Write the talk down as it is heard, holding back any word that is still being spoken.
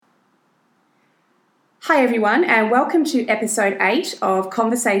Hi everyone, and welcome to episode 8 of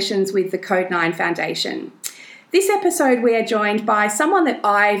Conversations with the Code 9 Foundation. This episode we are joined by someone that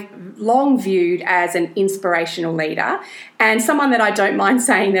I've long viewed as an inspirational leader and someone that I don't mind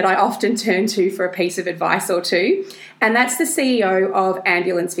saying that I often turn to for a piece of advice or two, and that's the CEO of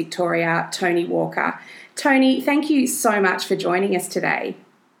Ambulance Victoria, Tony Walker. Tony, thank you so much for joining us today.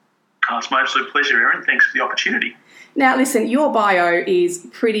 It's my absolute pleasure, Erin. Thanks for the opportunity. Now, listen, your bio is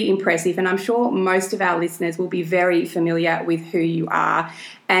pretty impressive, and I'm sure most of our listeners will be very familiar with who you are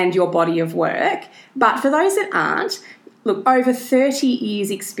and your body of work. But for those that aren't, look, over 30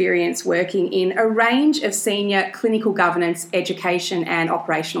 years experience working in a range of senior clinical governance, education and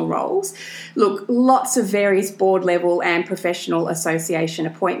operational roles. Look, lots of various board level and professional association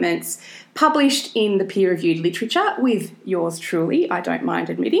appointments, published in the peer-reviewed literature with yours truly, I don't mind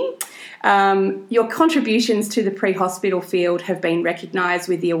admitting. Your contributions to the pre-hospital field have been recognised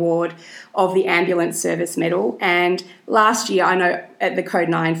with the award of the Ambulance Service Medal, and last year, I know at the Code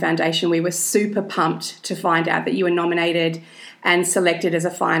 9 Foundation we were super pumped to find out that you were nominated and selected as a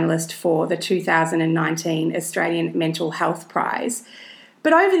finalist for the 2019 Australian Mental Health Prize.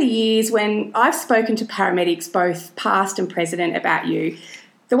 But over the years, when I've spoken to paramedics, both past and present, about you,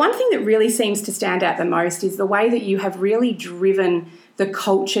 the one thing that really seems to stand out the most is the way that you have really driven the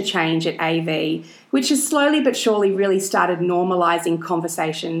culture change at AV, which has slowly but surely really started normalising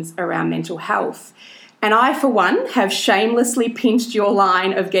conversations around mental health. And I, for one, have shamelessly pinched your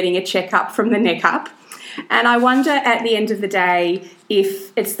line of getting a checkup from the neck up. And I wonder at the end of the day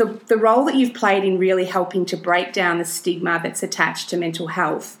if it's the role that you've played in really helping to break down the stigma that's attached to mental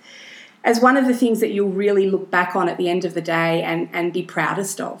health as one of the things that you'll really look back on at the end of the day and be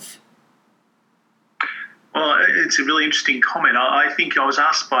proudest of. Well, it's a really interesting comment. I think I was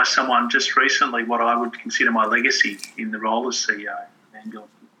asked by someone just recently what I would consider my legacy in the role as CEO of Ambulance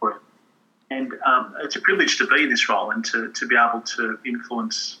Victoria. And it's a privilege to be in this role and to be able to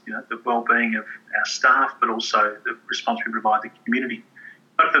influence the well-being of our staff, but also the response we provide the community.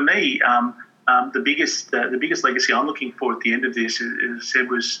 But for me, the biggest legacy I'm looking for at the end of this, as I said,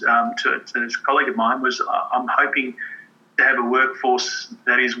 was to a colleague of mine, was I'm hoping to have a workforce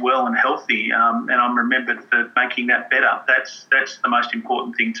that is well and healthy, and I'm remembered for making that better. That's the most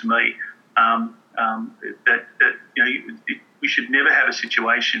important thing to me. We should never have a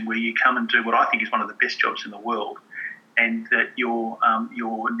situation where you come and do what I think is one of the best jobs in the world, and that you're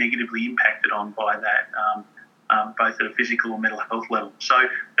negatively impacted on by that, both at a physical or mental health level. So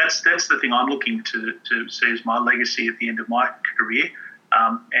that's the thing I'm looking to see as my legacy at the end of my career,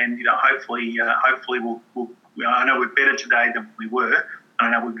 and hopefully we'll. I know we're better today than we were, and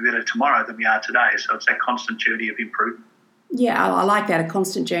I know we'll be better tomorrow than we are today. So it's that constant journey of improvement. Yeah, I like that, a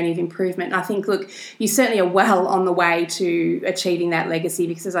constant journey of improvement. I think, look, you certainly are well on the way to achieving that legacy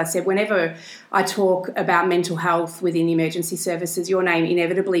because, as I said, whenever I talk about mental health within the emergency services, your name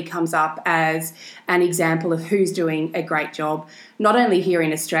inevitably comes up as an example of who's doing a great job, not only here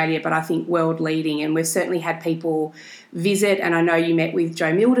in Australia, but I think world leading. And we've certainly had people visit, and I know you met with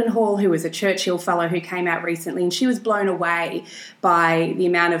Jo Mildenhall, who was a Churchill Fellow who came out recently, and she was blown away by the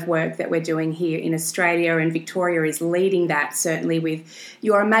amount of work that we're doing here in Australia, and Victoria is leading that, certainly with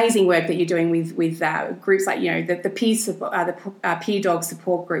your amazing work that you're doing with groups like, the peer dog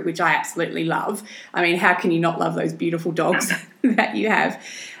support group, which I absolutely love. I mean, how can you not love those beautiful dogs that you have?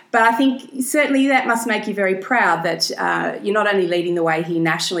 But I think certainly that must make you very proud that you're not only leading the way here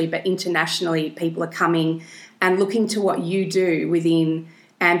nationally, but internationally people are coming and looking to what you do within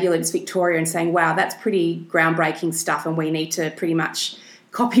Ambulance Victoria and saying, wow, that's pretty groundbreaking stuff, and we need to pretty much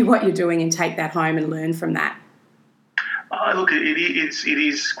copy what you're doing and take that home and learn from that. Look, it is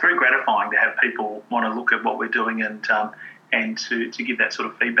very gratifying to have people want to look at what we're doing and to give that sort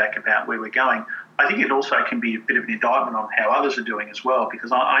of feedback about where we're going. I think it also can be a bit of an indictment on how others are doing as well,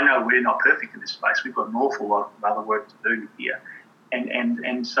 because I know we're not perfect in this space. We've got an awful lot of other work to do here.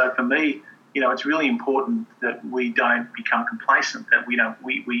 And so for me, it's really important that we don't become complacent, that we don't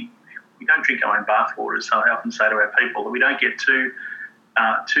drink our own bathwater, as I often say to our people, that we don't get too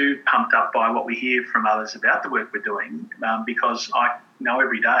pumped up by what we hear from others about the work we're doing, because I know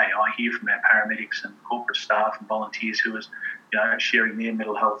every day I hear from our paramedics and corporate staff and volunteers who are sharing their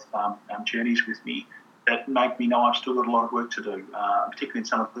mental health journeys with me that make me know I've still got a lot of work to do, particularly in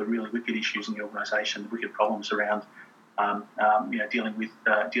some of the really wicked issues in the organisation, the wicked problems around dealing with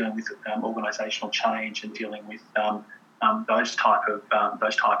organisational change and dealing with those type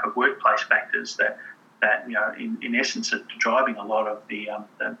of workplace factors that in essence are driving a lot of the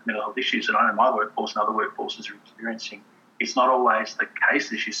mental health issues that I know my workforce and other workforces are experiencing. It's not always the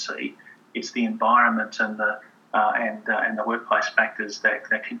case, as you see. It's the environment and the and the workplace factors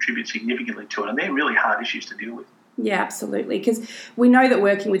that contribute significantly to it. And they're really hard issues to deal with. Yeah, absolutely. Because we know that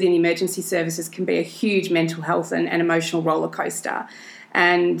working within emergency services can be a huge mental health and emotional roller coaster.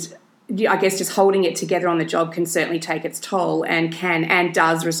 And I guess just holding it together on the job can certainly take its toll and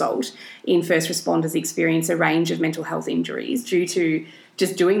does result in first responders experience a range of mental health injuries due to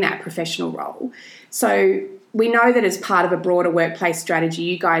just doing that professional role. So we know that as part of a broader workplace strategy,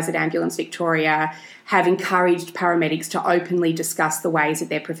 you guys at Ambulance Victoria have encouraged paramedics to openly discuss the ways that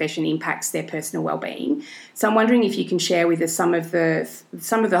their profession impacts their personal wellbeing. So I'm wondering if you can share with us some of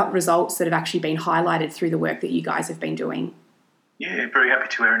the results that have actually been highlighted through the work that you guys have been doing. Yeah, very happy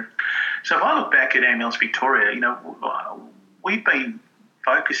to, Erin. So if I look back at Ambulance Victoria, we've been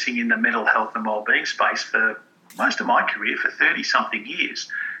focusing in the mental health and wellbeing space for most of my career, for 30-something years.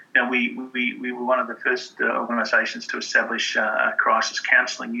 We were one of the first organisations to establish a crisis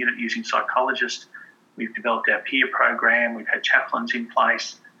counselling unit using psychologists. We've developed our peer program. We've had chaplains in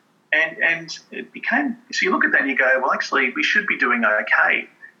place. And it became, so you look at that and you go, well, actually, we should be doing okay.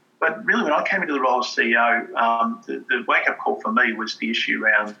 But really, when I came into the role as CEO, the wake-up call for me was the issue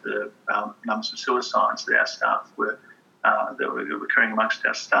around the numbers of suicides that our staff that were occurring amongst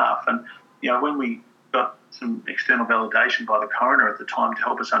our staff. And, when we got some external validation by the coroner at the time to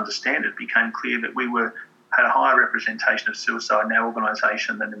help us understand it, became clear that we had a higher representation of suicide in our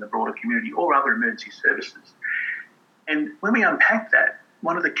organisation than in the broader community or other emergency services. And when we unpacked that,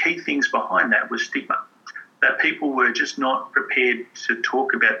 one of the key things behind that was stigma, that people were just not prepared to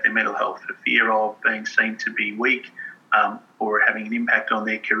talk about their mental health for fear of being seen to be weak or having an impact on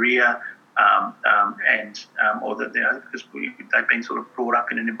their career, or that because they've been sort of brought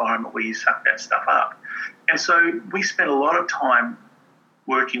up in an environment where you suck that stuff up. And so we spent a lot of time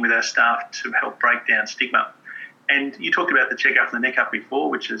working with our staff to help break down stigma. And you talked about the check up and the neck up before,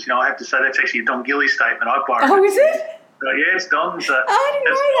 which is, I have to say that's actually a Don Gilly statement. I borrowed. Oh, is it? So, yeah, it's Don's. I didn't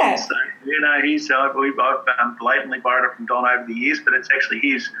know that. So, I've blatantly borrowed it from Don over the years, but it's actually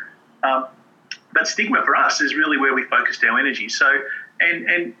his. But stigma for us is really where we focused our energy. So,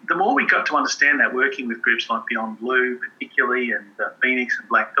 and the more we got to understand that, working with groups like Beyond Blue particularly and Phoenix and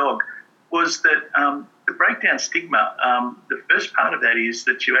Black Dog, was that to break down stigma, the first part of that is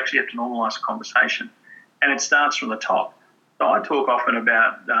that you actually have to normalise a conversation, and it starts from the top. So I talk often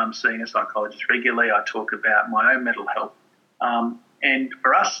about seeing a psychologist regularly. I talk about my own mental health. And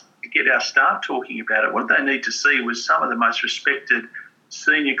for us to get our staff talking about it, what they need to see was some of the most respected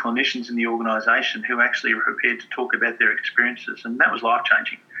senior clinicians in the organisation who actually were prepared to talk about their experiences, and that was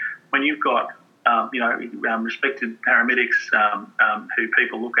life-changing. When you've got respected paramedics who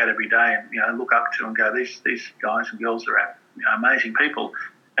people look at every day and look up to and go, these guys and girls are amazing people,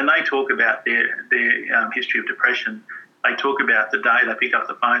 and they talk about their history of depression. They talk about the day they picked up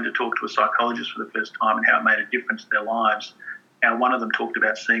the phone to talk to a psychologist for the first time and how it made a difference to their lives. Now, one of them talked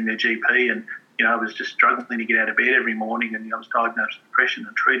about seeing their GP and, was just struggling to get out of bed every morning, and I was diagnosed with depression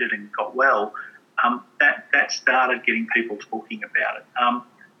and treated and got well. That started getting people talking about it.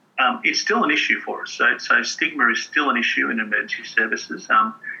 It's still an issue for us. So stigma is still an issue in emergency services,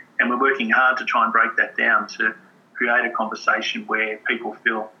 and we're working hard to try and break that down to create a conversation where people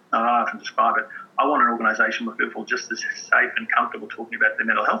feel, I don't know how to describe it, I want an organisation where people feel just as safe and comfortable talking about their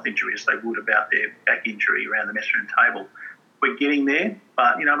mental health injury as they would about their back injury around the mess room table. We're getting there,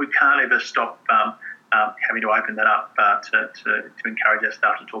 but, we can't ever stop having to open that up to encourage our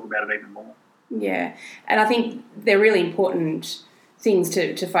staff to talk about it even more. Yeah, and I think they're really important things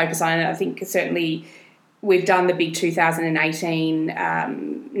to focus on. And I think certainly we've done the big 2018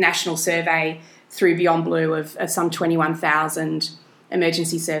 national survey through Beyond Blue of some 21,000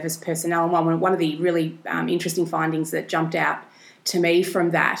 emergency service personnel. And one of the really interesting findings that jumped out to me from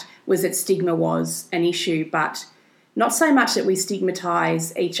that was that stigma was an issue, but not so much that we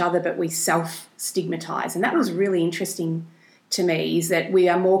stigmatise each other, but we self-stigmatise. And that was really interesting to me, is that we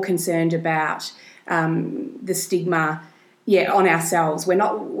are more concerned about the stigma on ourselves. We're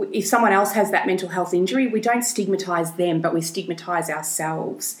not, if someone else has that mental health injury, we don't stigmatise them, but we stigmatise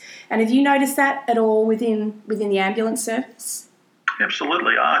ourselves. And have you noticed that at all within the ambulance service?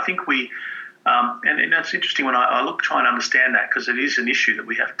 Absolutely. I think we, and it's interesting when I try and understand that, because it is an issue that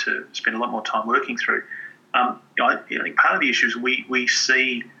we have to spend a lot more time working through. I think part of the issue is we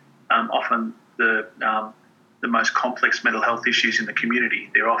see often the most complex mental health issues in the community.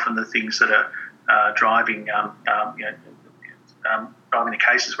 They're often the things that are driving the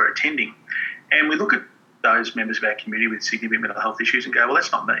cases we're attending. And we look at those members of our community with significant mental health issues and go, well,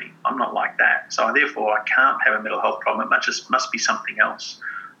 that's not me. I'm not like that. So therefore I can't have a mental health problem. It must be something else.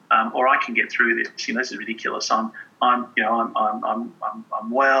 or I can get through this. This is ridiculous. I'm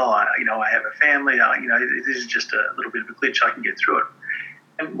well. I have a family. This is just a little bit of a glitch. I can get through it.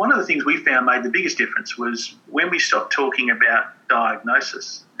 And one of the things we found made the biggest difference was when we stopped talking about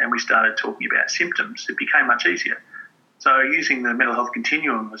diagnosis and we started talking about symptoms, it became much easier. So using the mental health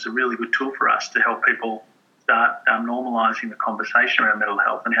continuum was a really good tool for us to help people start normalising the conversation around mental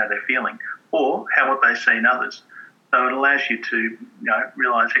health and how they're feeling, or what they see in others. So it allows you to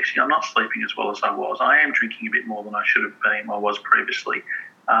realise, actually, I'm not sleeping as well as I was. I am drinking a bit more than I should have been or was previously.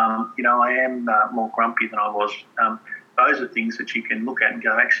 I am more grumpy than I was. Those are things that you can look at and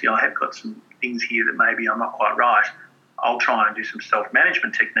go, actually, I have got some things here that maybe I'm not quite right. I'll try and do some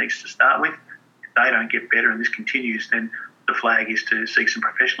self-management techniques to start with. If they don't get better and this continues, then the flag is to seek some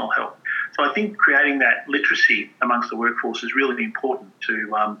professional help. So I think creating that literacy amongst the workforce is really important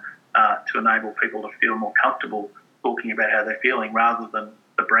to enable people to feel more comfortable talking about how they're feeling rather than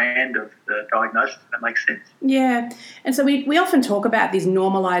the brand of the diagnosis. That makes sense. Yeah. And so we often talk about this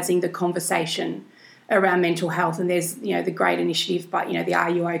normalising the conversation around mental health, and there's the great initiative, but the Are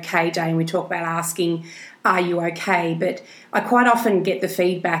You OK Day, and we talk about asking, are you okay? But I quite often get the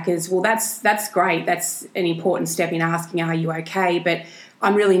feedback as, well, that's great, that's an important step in asking, are you okay? But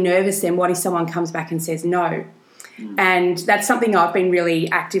I'm really nervous then, what if someone comes back and says no? And that's something I've been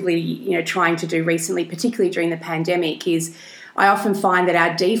really actively trying to do recently, particularly during the pandemic, is I often find that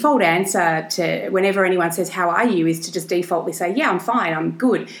our default answer to whenever anyone says, how are you, is to just defaultly say, yeah, I'm fine, I'm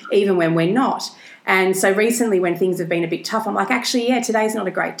good, even when we're not. And so recently when things have been a bit tough, I'm like, actually, yeah, today's not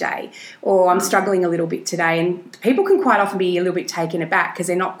a great day, or I'm struggling a little bit today. And people can quite often be a little bit taken aback because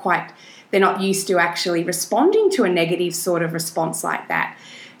they're not used to actually responding to a negative sort of response like that.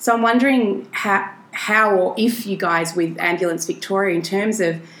 So I'm wondering how or if you guys with Ambulance Victoria, in terms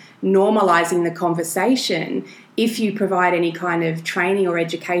of normalising the conversation, if you provide any kind of training or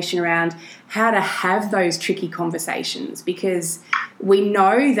education around how to have those tricky conversations, because we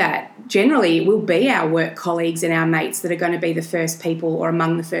know that generally it will be our work colleagues and our mates that are going to be the first people, or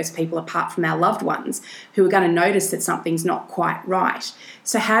among the first people apart from our loved ones, who are going to notice that something's not quite right.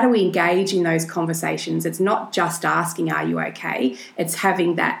 So how do we engage in those conversations? It's not just asking, are you okay? It's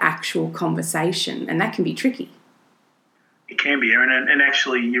having that actual conversation, and that can be tricky. It can be, Erin, and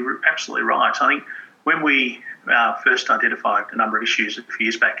actually you're absolutely right. I think when we first identified a number of issues a few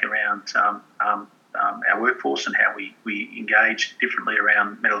years back around our workforce and how we engage differently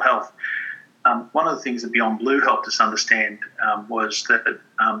around mental health, one of the things that Beyond Blue helped us understand was that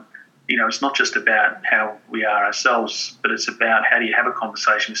it's not just about how we are ourselves, but it's about how do you have a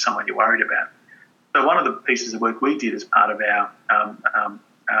conversation with someone you're worried about. So one of the pieces of work we did as part of our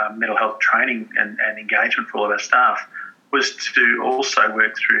mental health training and engagement for all of our staff was to also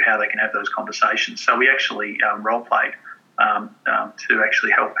work through how they can have those conversations. So we actually role-played to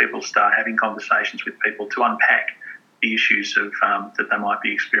actually help people start having conversations with people to unpack the issues of that they might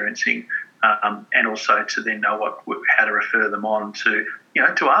be experiencing, and also to then know how to refer them on to,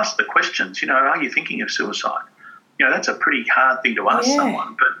 to ask the questions. Are you thinking of suicide? That's a pretty hard thing to ask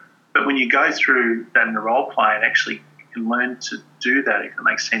someone, but when you go through that in a role play and actually you can learn to do that, if it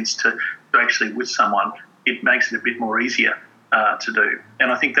makes sense to actually with someone, it makes it a bit more easier to do.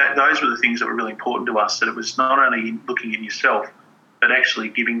 And I think that those were the things that were really important to us, that it was not only looking at yourself, but actually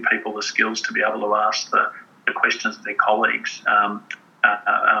giving people the skills to be able to ask the questions of their colleagues.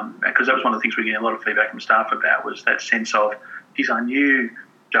 Because that was one of the things we get a lot of feedback from staff about, was that sense of, geez, I knew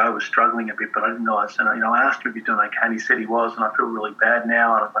Joe was struggling a bit, but I didn't realise. And I asked him if he's doing okay, and he said he was, and I feel really bad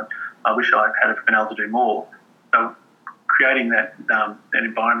now, and I wish I had been able to do more. So creating that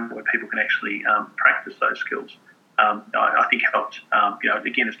environment where people can actually practice those skills, I think helped.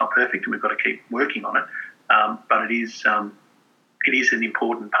 Again, it's not perfect, and we've got to keep working on it, but it is an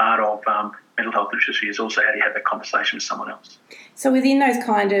important part of mental health literacy, is also how do you have that conversation with someone else. So within those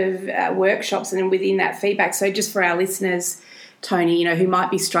kind of workshops and within that feedback, so just for our listeners, Tony, who might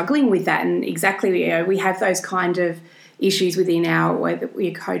be struggling with that, and exactly, we have those kind of issues within our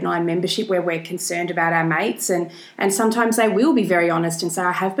Code 9 membership where we're concerned about our mates, and sometimes they will be very honest and say,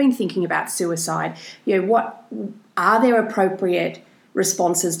 I have been thinking about suicide. What are there appropriate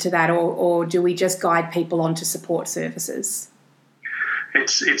responses to that, or do we just guide people on to support services?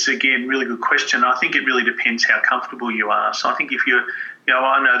 It's again, really good question. I think it really depends how comfortable you are. So I think if you're,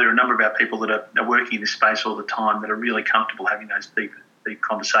 I know there are a number of our people that are working in this space all the time that are really comfortable having those deep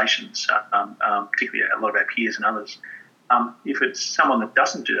conversations, particularly a lot of our peers and others. If it's someone that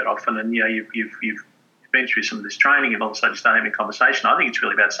doesn't do that often, and you've been through some of this training and all of a sudden start having a conversation, I think it's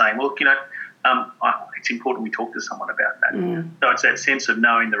really about saying, look, it's important we talk to someone about that. So it's that sense of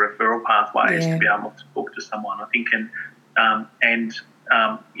knowing the referral pathways to be able to talk to someone, I think, and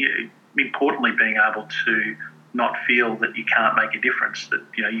importantly, being able to not feel that you can't make a difference, that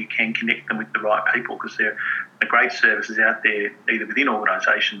you can connect them with the right people, because there are great services out there, either within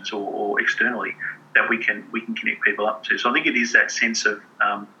organisations or externally, that we can connect people up to. So I think it is that sense of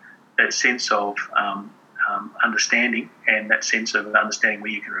understanding, and that sense of understanding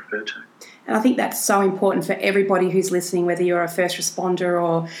where you can refer to. And I think that's so important for everybody who's listening, whether you're a first responder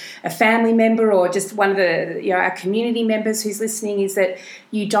or a family member or just one of the our community members who's listening, is that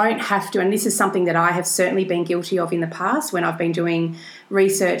you don't have to, and this is something that I have certainly been guilty of in the past when I've been doing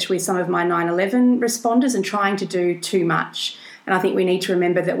research with some of my 9/11 responders and trying to do too much. And I think we need to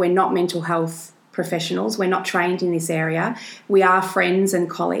remember that we're not mental health professionals. We're not trained in this area. We are friends and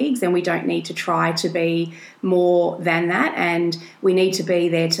colleagues, and we don't need to try to be more than that. And we need to be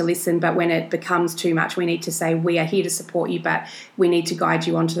there to listen. But when it becomes too much, we need to say, we are here to support you, but we need to guide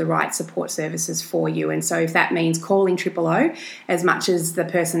you onto the right support services for you. And so if that means calling 000, as much as the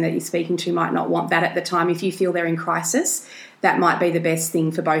person that you're speaking to might not want that at the time, if you feel they're in crisis, that might be the best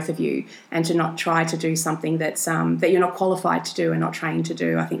thing for both of you, and to not try to do something that's that you're not qualified to do and not trained to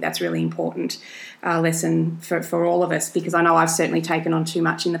do. I think that's really important lesson for all of us, because I know I've certainly taken on too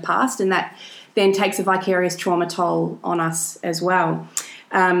much in the past, and that then takes a vicarious trauma toll on us as well.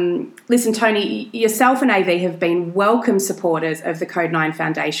 Listen, Tony, yourself and AV have been welcome supporters of the Code 9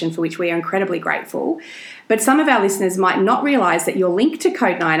 Foundation, for which we are incredibly grateful. But some of our listeners might not realise that your link to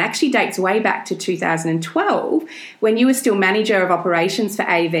Code 9 actually dates way back to 2012, when you were still manager of operations for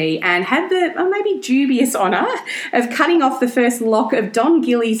AV and had the maybe dubious honour of cutting off the first lock of Don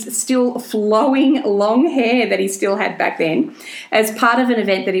Gilly's still flowing long hair that he still had back then, as part of an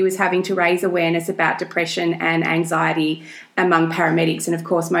event that he was having to raise awareness about depression and anxiety among paramedics. And of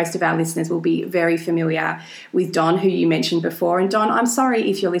course, most of our listeners will be very familiar with Don, who you mentioned before. And Don, I'm sorry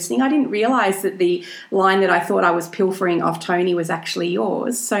if you're listening. I didn't realise that the line that I thought I was pilfering off Tony was actually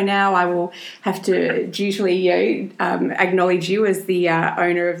yours. So now I will have to dutifully acknowledge you as the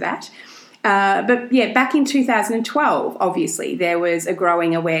owner of that. But yeah, back in 2012, obviously, there was a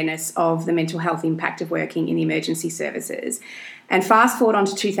growing awareness of the mental health impact of working in the emergency services. And fast forward on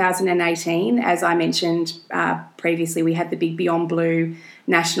to 2018, as I mentioned previously, we had the big Beyond Blue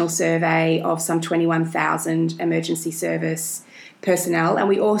national survey of some 21,000 emergency service personnel. And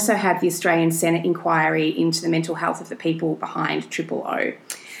we also had the Australian Senate inquiry into the mental health of the people behind 000.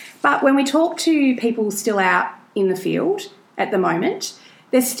 But when we talk to people still out in the field at the moment,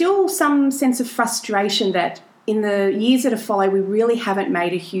 there's still some sense of frustration that in the years that have followed, we really haven't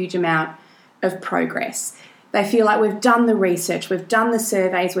made a huge amount of progress. They feel like we've done the research, we've done the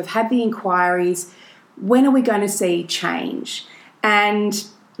surveys, we've had the inquiries. When are we going to see change? And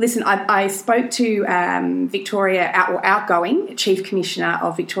listen, I spoke to outgoing Chief Commissioner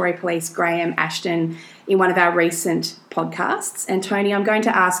of Victoria Police, Graham Ashton, in one of our recent podcasts. And Tony, I'm going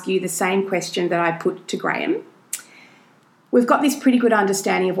to ask you the same question that I put to Graham. We've got this pretty good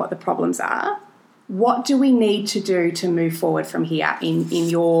understanding of what the problems are. What do we need to do to move forward from here in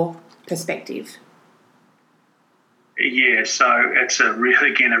your perspective? Yeah, so it's a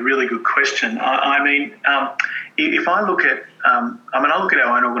really good question. If I look at, I look at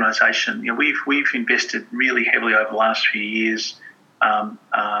our own organisation. We've invested really heavily over the last few years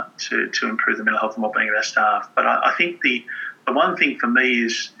to improve the mental health and wellbeing of our staff. But I think the one thing for me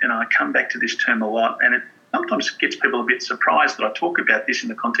is, and I come back to this term a lot, and it sometimes gets people a bit surprised that I talk about this in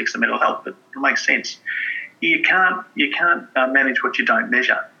the context of mental health, but it makes sense. You can't manage what you don't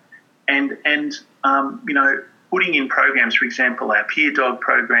measure, and putting in programs, for example, our peer dog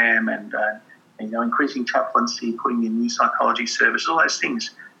program and increasing chaplaincy, putting in new psychology services, all those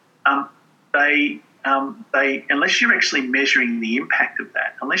things, they unless you're actually measuring the impact of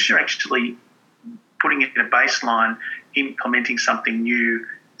that, unless you're actually putting it in a baseline, implementing something new,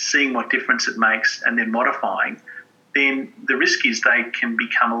 seeing what difference it makes, and then modifying, then the risk is they can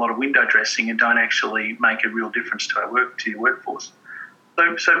become a lot of window dressing and don't actually make a real difference to your workforce.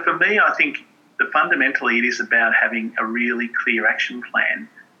 So for me, I think that fundamentally it is about having a really clear action plan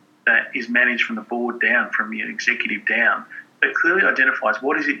that is managed from the board down, from your executive down, that clearly identifies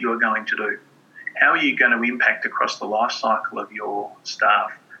what is it you're going to do. How are you going to impact across the life cycle of your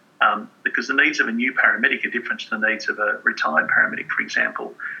staff? Because the needs of a new paramedic are different to the needs of a retired paramedic, for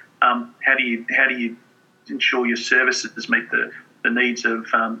example. How do you ensure your services meet the needs of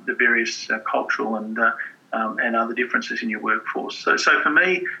the various cultural and other differences in your workforce? So for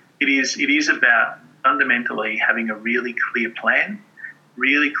me, it is about fundamentally having a really clear plan,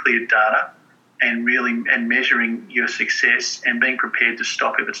 really clear data, and measuring your success and being prepared to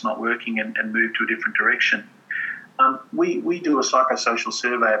stop if it's not working and move to a different direction. We do a psychosocial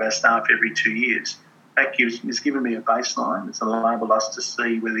survey of our staff every 2 years. that has given me a baseline. It's enabled us to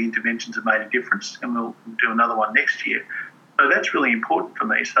see whether the interventions have made a difference, and we'll do another one next year. So that's really important for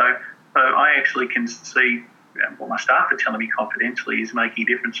me. So I actually can see what my staff are telling me confidentially is making a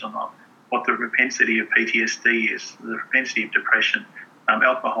difference or not, what the propensity of PTSD is, the propensity of depression,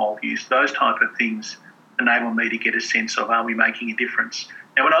 alcohol use, those type of things enable me to get a sense of, are we making a difference?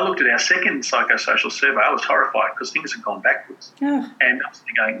 Now, when I looked at our second psychosocial survey, I was horrified because things had gone backwards. Oh. And I was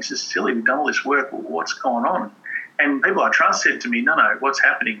going, this is silly, we've done all this work, well, what's going on? And people I trust said to me, no, what's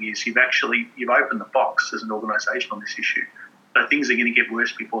happening is you've opened the box as an organisation on this issue. So things are going to get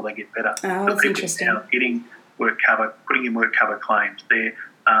worse before they get better. Oh, that's interesting. Now getting work cover, putting in work cover claims, they're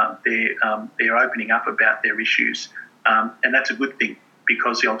opening up about their issues, and that's a good thing,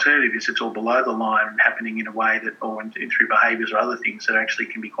 because the alternative is it's all below the line and happening in a way that, or through behaviours or other things that actually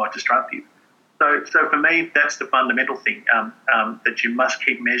can be quite destructive. So for me, that's the fundamental thing, that you must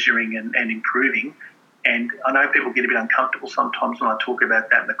keep measuring and improving. And I know people get a bit uncomfortable sometimes when I talk about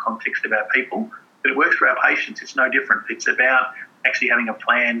that in the context of our people, but it works for our patients. It's no different. It's about actually having a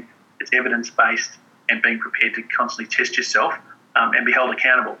plan, it's evidence-based, and being prepared to constantly test yourself and be held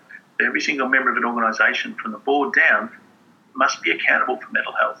accountable. So every single member of an organisation, from the board down, must be accountable for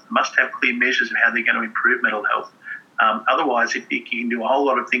mental health, must have clear measures of how they're going to improve mental health. Otherwise, you can do a whole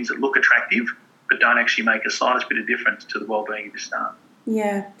lot of things that look attractive but don't actually make a slightest bit of difference to the well-being of your staff.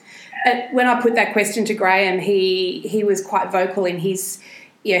 Yeah. When I put that question to Graham, he was quite vocal in his,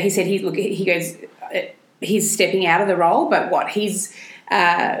 he said he goes, he's stepping out of the role, but what his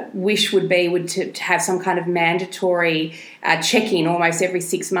wish would be to have some kind of mandatory check-in almost every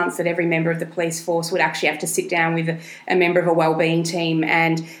 6 months, that every member of the police force would actually have to sit down with a member of a wellbeing team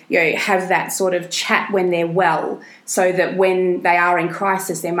and have that sort of chat when they're well, so that when they are in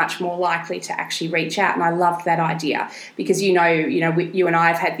crisis they're much more likely to actually reach out. And I loved that idea, because you and I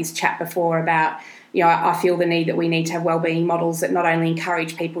have had this chat before about, I feel the need that we need to have wellbeing models that not only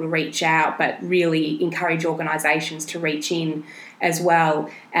encourage people to reach out but really encourage organisations to reach in as well.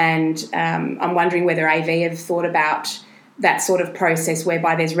 And I'm wondering whether AV have thought about that sort of process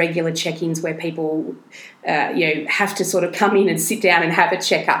whereby there's regular check-ins where people have to sort of come in and sit down and have a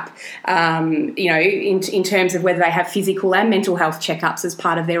checkup, in terms of whether they have physical and mental health checkups as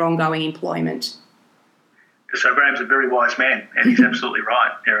part of their ongoing employment. So Graham's a very wise man, and he's absolutely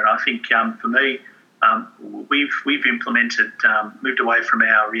right, Erin. I think for me, we've implemented, moved away from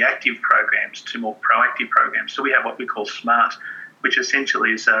our reactive programs to more proactive programs. So we have what we call SMART, which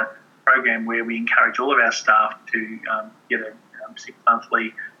essentially is a program where we encourage all of our staff to get a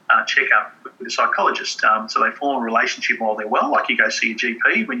 6-monthly checkup with a psychologist. So they form a relationship while they're well, like you go see your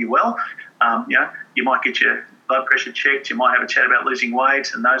GP when you're well. You might get your blood pressure checked, you might have a chat about losing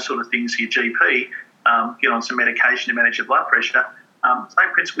weight and those sort of things to your GP, get on some medication to manage your blood pressure.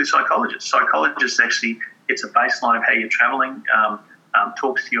 Same principle with psychologists. Psychologists actually gets a baseline of how you're travelling,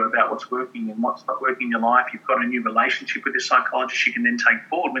 talks to you about what's working and what's not working in your life. You've got a new relationship with your psychologist you can then take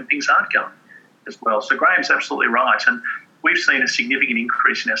forward when things aren't going as well. So Graham's absolutely right. And we've seen a significant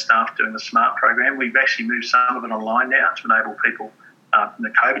increase in our staff doing the SMART program. We've actually moved some of it online now to enable people in the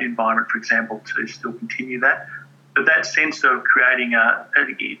COVID environment, for example, to still continue that. But that sense of creating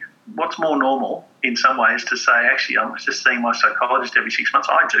what's more normal in some ways to say, actually, I'm just seeing my psychologist every 6 months.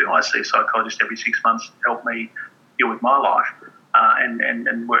 I see a psychologist every 6 months to help me deal with my life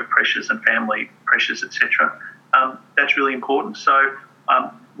and work pressures and family pressures, etc. That's really important. So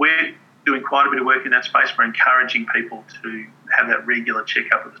we're doing quite a bit of work in that space. We're encouraging people to have that regular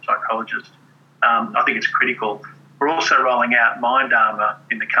checkup with a psychologist. I think it's critical. We're also rolling out Mind Armour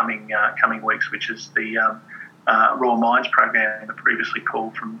in the coming weeks, which is the Raw Minds program that previously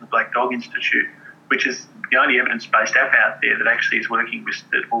called from the Black Dog Institute, which is the only evidence-based app out there that actually is working with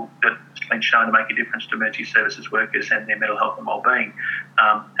that's been shown to make a difference to emergency services workers and their mental health and wellbeing,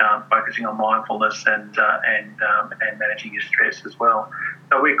 focusing on mindfulness and managing your stress as well.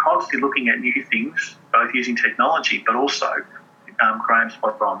 So we're constantly looking at new things, both using technology, but also Graham's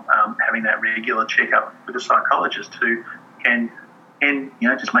spot on, having that regular checkup with a psychologist who can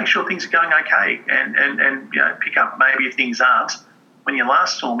just make sure things are going okay and pick up maybe if things aren't. When you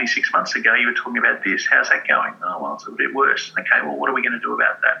last saw me 6 months ago, you were talking about this. How's that going? Oh, well, it's a bit worse. Okay, well, what are we going to do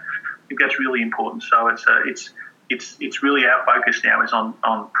about that? I think that's really important. So it's really our focus now is on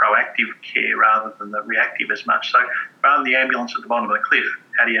proactive care rather than the reactive as much. So rather than the ambulance at the bottom of the cliff,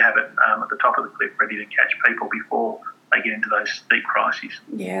 how do you have it at the top of the cliff ready to catch people before they get into those steep crises?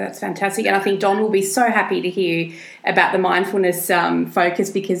 Yeah, that's fantastic. And I think Don will be so happy to hear about the mindfulness focus,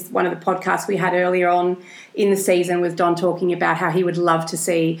 because one of the podcasts we had earlier on in the season was Don talking about how he would love to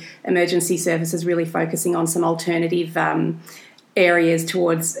see emergency services really focusing on some alternative areas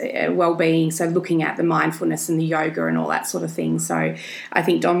towards well-being, so looking at the mindfulness and the yoga and all that sort of thing. So I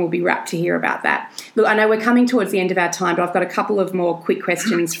think Don will be rapt to hear about that. Look, I know we're coming towards the end of our time, but I've got a couple of more quick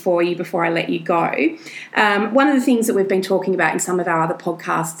questions for you before I let you go. One of the things that we've been talking about in some of our other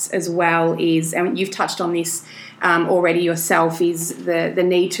podcasts as well is, and you've touched on this already yourself, is the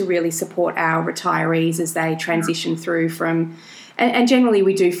need to really support our retirees as they transition through from. And generally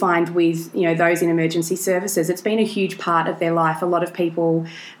we do find with, those in emergency services, it's been a huge part of their life. A lot of people,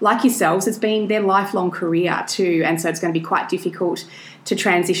 like yourselves, it's been their lifelong career too, and so it's going to be quite difficult to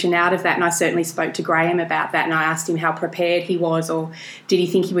transition out of that. And I certainly spoke to Graham about that, and I asked him how prepared he was, or did he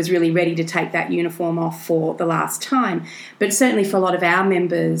think he was really ready to take that uniform off for the last time. But certainly for a lot of our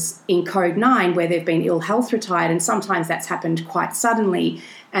members in Code 9, where they've been ill health retired, and sometimes that's happened quite suddenly,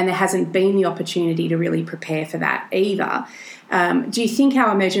 and there hasn't been the opportunity to really prepare for that either. Do you think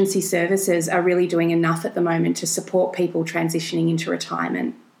our emergency services are really doing enough at the moment to support people transitioning into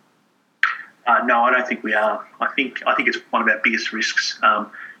retirement? No, I don't think we are. I think it's one of our biggest risks,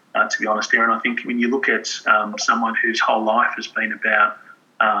 to be honest, Erin. I think when you look at someone whose whole life has been about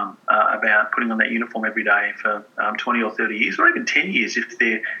putting on that uniform every day for 20 or 30 years, or even 10 years, if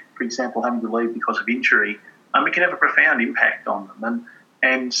they're, for example, having to leave because of injury, it can have a profound impact on them.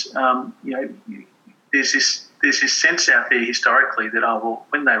 And there's this sense out there historically that,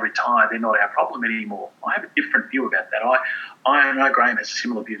 when they retire, they're not our problem anymore. I have a different view about that. I know Graham has a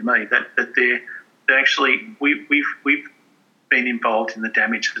similar view to me, that they're actually, we've been involved in the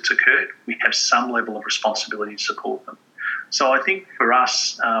damage that's occurred. We have some level of responsibility to support them. So I think for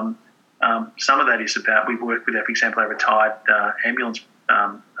us, some of that is about, we've worked with, for example, our retired ambulance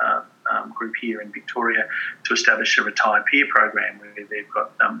group here in Victoria to establish a retired peer program where they've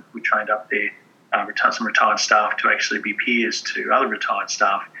got, we trained up their some retired staff to actually be peers to other retired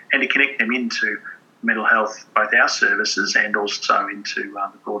staff and to connect them into mental health, both our services and also into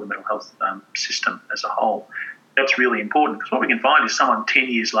the broader mental health system as a whole. That's really important, because what we can find is someone 10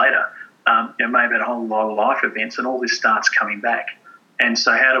 years later may have had a whole lot of life events, and all this starts coming back. And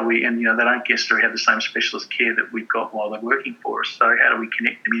so how do we, and they don't necessarily have the same specialist care that we've got while they're working for us, so how do we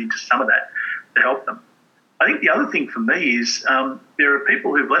connect them into some of that to help them? I think the other thing for me is there are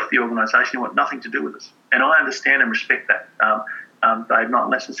people who've left the organisation who want nothing to do with us, and I understand and respect that. They've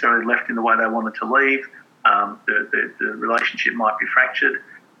not necessarily left in the way they wanted to leave. The relationship might be fractured.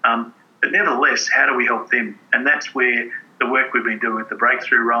 But nevertheless, how do we help them? And that's where the work we've been doing with the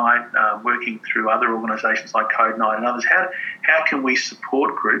Breakthrough Ride, working through other organisations like Code 9 and others, how can we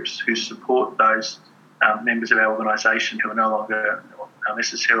support groups who support those members of our organisation who are no longer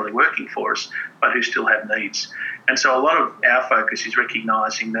necessarily working for us, but who still have needs? And so a lot of our focus is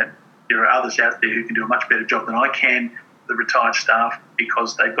recognising that there are others out there who can do a much better job than I can, the retired staff,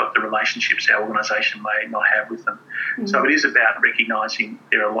 because they've got the relationships our organisation may not have with them. Mm-hmm. So it is about recognising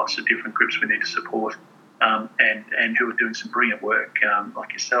there are lots of different groups we need to support and who are doing some brilliant work,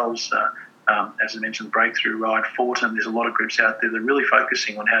 like yourselves. As I mentioned, the Breakthrough Ride, Fortin, there's a lot of groups out there that are really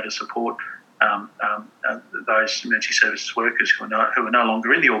focusing on how to support those emergency services workers who are no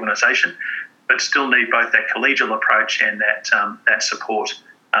longer in the organisation, but still need both that collegial approach and that support,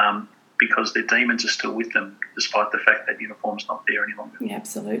 because their demons are still with them, despite the fact that uniform's not there any longer. Yeah,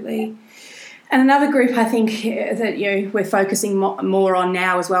 absolutely. And another group I think that we're focusing more on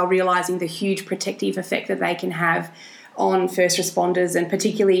now as well, realising the huge protective effect that they can have on first responders, and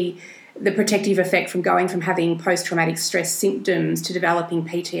particularly the protective effect from going from having post-traumatic stress symptoms to developing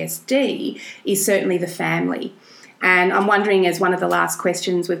PTSD, is certainly the family. And I'm wondering, as one of the last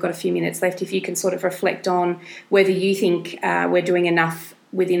questions, we've got a few minutes left, if you can sort of reflect on whether you think we're doing enough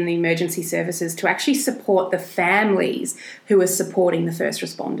within the emergency services to actually support the families who are supporting the first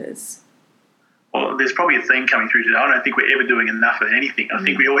responders. Well, there's probably a theme coming through today. I don't think we're ever doing enough of anything. I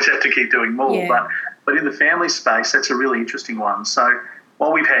think we always have to keep doing more. Yeah. But in the family space, that's a really interesting one. So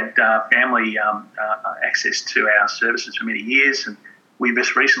while we've had family access to our services for many years, and we've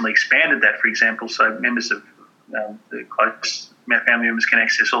just recently expanded that, for example, so members of the close family members can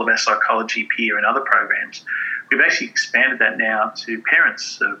access all of our psychology, peer and other programs. We've actually expanded that now to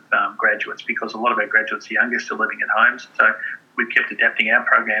parents of graduates, because a lot of our graduates are younger, still living at home. So we've kept adapting our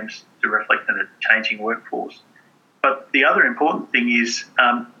programs to reflect a changing workforce. But the other important thing is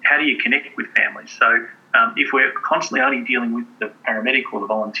how do you connect with families? So if we're constantly only dealing with the paramedic or the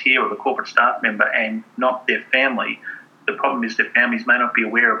volunteer or the corporate staff member and not their family, the problem is that families may not be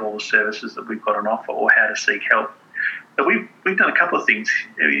aware of all the services that we've got on offer or how to seek help. So we've done a couple of things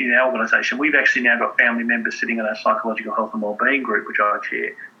in our organisation. We've actually now got family members sitting in our psychological health and wellbeing group, which I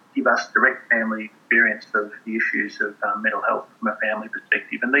chair, give us direct family experience of the issues of mental health from a family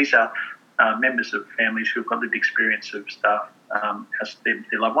perspective. And these are members of families who've got lived experience of staff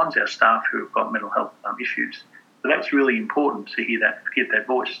their loved ones, our staff who have got mental health issues. So that's really important to get that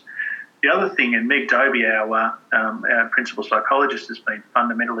voice. The other thing, and Meg Dobie, our principal psychologist, has been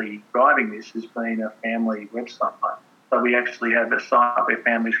fundamentally driving this, has been a family website. So we actually have a site where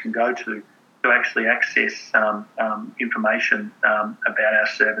families can go to actually access information about our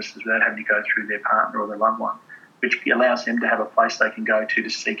services without having to go through their partner or their loved one, which allows them to have a place they can go to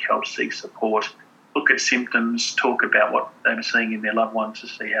seek help, seek support, look at symptoms, talk about what they're seeing in their loved ones to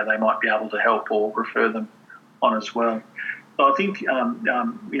see how they might be able to help or refer them on as well. So I think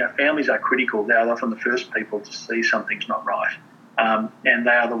families are critical. They are often the first people to see something's not right, and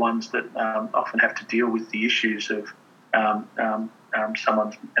they are the ones that often have to deal with the issues of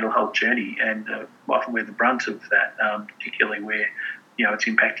someone's mental health journey, and often wear the brunt of that, particularly where it's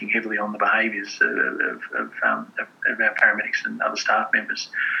impacting heavily on the behaviours of our paramedics and other staff members.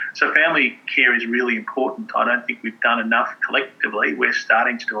 So family care is really important. I don't think we've done enough collectively. We're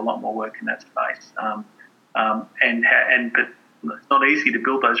starting to do a lot more work in that space, but it's not easy to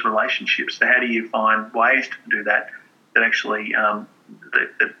build those relationships. So how do you find ways to do that actually that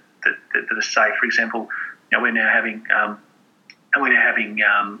are safe? For example, we're now having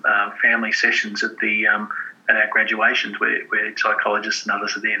family sessions at our graduations where psychologists and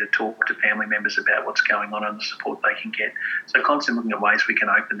others are there to talk to family members about what's going on and the support they can get. So constantly looking at ways we can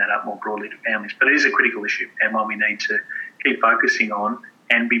open that up more broadly to families. But it is a critical issue and one we need to keep focusing on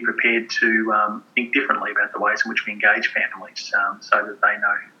and be prepared to think differently about the ways in which we engage families so that they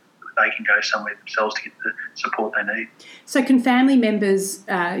know they can go somewhere themselves to get the support they need. So can family members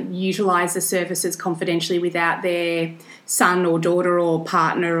utilise the services confidentially without their son or daughter or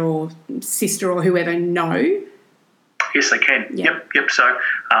partner or sister or whoever know? Yes, they can. Yep. So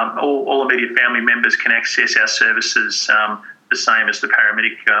all immediate family members can access our services the same as the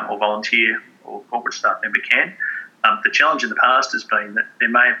paramedic or volunteer or corporate staff member can. The challenge in the past has been that there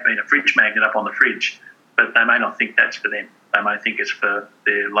may have been a fridge magnet up on the fridge, but they may not think that's for them. They may think it's for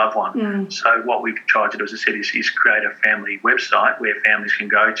their loved one. So what we've tried to do, as I said, is create a family website where families can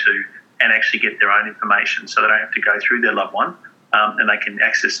go to and actually get their own information so they don't have to go through their loved one, and they can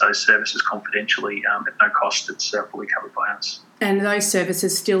access those services confidentially at no cost. It's fully covered by us. And those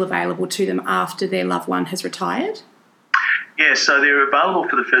services still available to them after their loved one has retired? Yeah, so they're available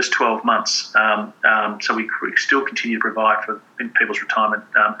for the first 12 months. So we still continue to provide for people's retirement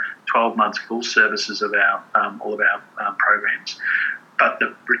 12 months full services of all of our programs. But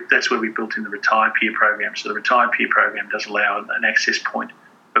that's where we built in the retired peer program. So the retired peer program does allow an access point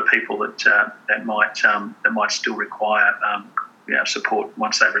for people that might still require support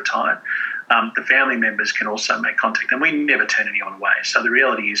once they've retired. The family members can also make contact, and we never turn anyone away. So the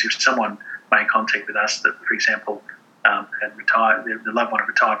reality is, if someone made contact with us that, for example, had retired, the loved one had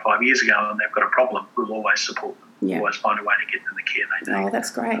retired 5 years ago and they've got a problem, we'll always support them. We'll always find a way to get them the care they need. Oh,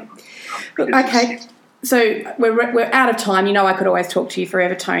 that's great. Okay, so we're out of time. I could always talk to you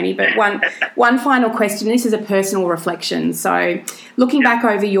forever, Tony, but one final question. This is a personal reflection. So looking back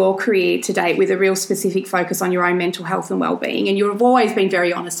over your career to date with a real specific focus on your own mental health and wellbeing, and you've always been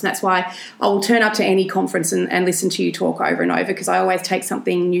very honest, and that's why I will turn up to any conference and listen to you talk over and over, because I always take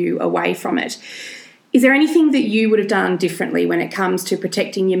something new away from it. Is there anything that you would have done differently when it comes to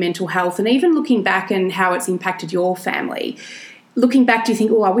protecting your mental health, and even looking back and how it's impacted your family? Looking back, do you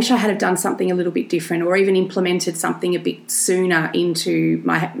think, I wish I had have done something a little bit different, or even implemented something a bit sooner into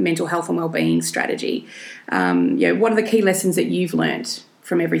my mental health and wellbeing strategy? What are the key lessons that you've learnt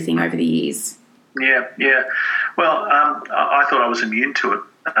from everything over the years? Yeah. Well, I thought I was immune to it.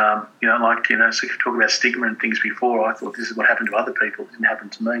 So if you talk about stigma and things before, I thought this is what happened to other people. It didn't happen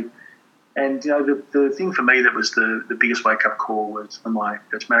to me. And, the thing for me that was the biggest wake-up call was when my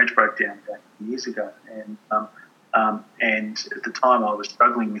first marriage broke down back years ago. And at the time I was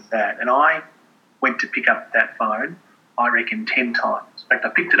struggling with that. And I went to pick up that phone, I reckon, 10 times. In fact, I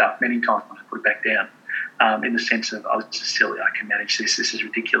picked it up many times and put it back down in the sense of, this is silly, I can manage this is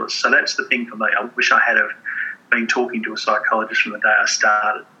ridiculous. So that's the thing for me. I wish I had have been talking to a psychologist from the day I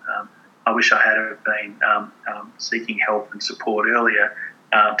started. I wish I had have been seeking help and support earlier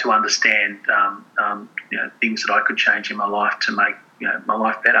to understand things that I could change in my life to make my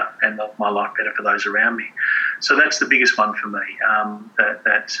life better and my life better for those around me. So that's the biggest one for me.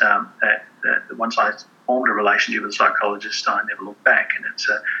 That once I formed a relationship with a psychologist, I never looked back, and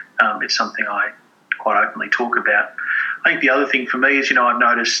it's something I quite openly talk about. I think the other thing for me is I've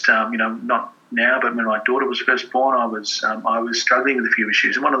noticed not now, but when my daughter was first born, I was struggling with a few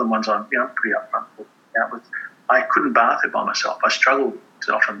issues, and one of the ones I'm pretty upfront about was I couldn't bath her by myself. I struggled.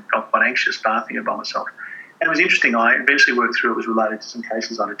 Often got quite anxious bathing her by myself. And it was interesting. I eventually worked through it was related to some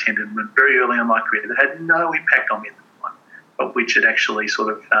cases I'd attended very early in my career that had no impact on me at the time. of which had actually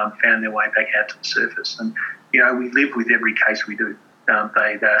sort of found their way back out to the surface. And, we live with every case we do.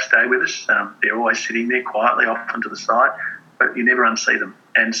 They stay with us. They're always sitting there quietly off to the side, but you never unsee them.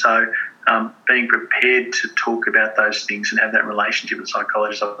 And so being prepared to talk about those things and have that relationship with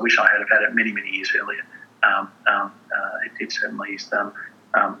psychologists, I wish I had have had it many, many years earlier. It certainly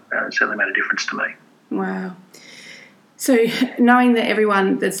certainly made a difference to me. Wow. So knowing that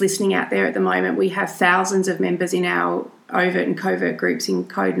everyone that's listening out there at the moment, we have thousands of members in our overt and covert groups in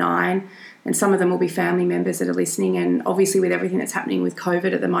Code 9, and some of them will be family members that are listening. And obviously with everything that's happening with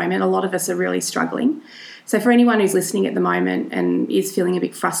COVID at the moment, a lot of us are really struggling. So for anyone who's listening at the moment and is feeling a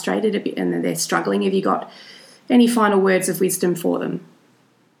bit frustrated and they're struggling, have you got any final words of wisdom for them?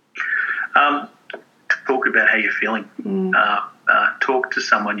 Talk about how you're feeling. Talk to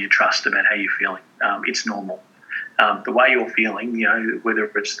someone you trust about how you're feeling. It's normal. The way you're feeling, whether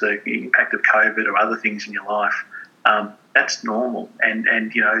it's the impact of COVID or other things in your life, that's normal. And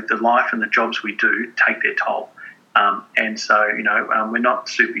the life and the jobs we do take their toll. And so, we're not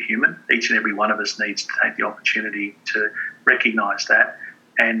superhuman. Each and every one of us needs to take the opportunity to recognise that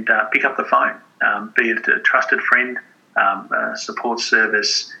and pick up the phone, be it a trusted friend, support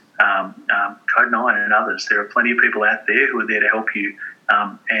service, Code 9 and others. There are plenty of people out there who are there to help you.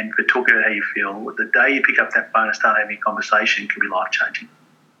 And for talking about how you feel, the day you pick up that phone and start having a conversation can be life-changing.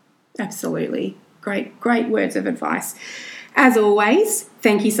 Absolutely. Great words of advice. As always,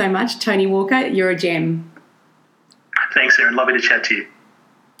 thank you so much, Tony Walker. You're a gem. Thanks, Erin. Lovely to chat to you.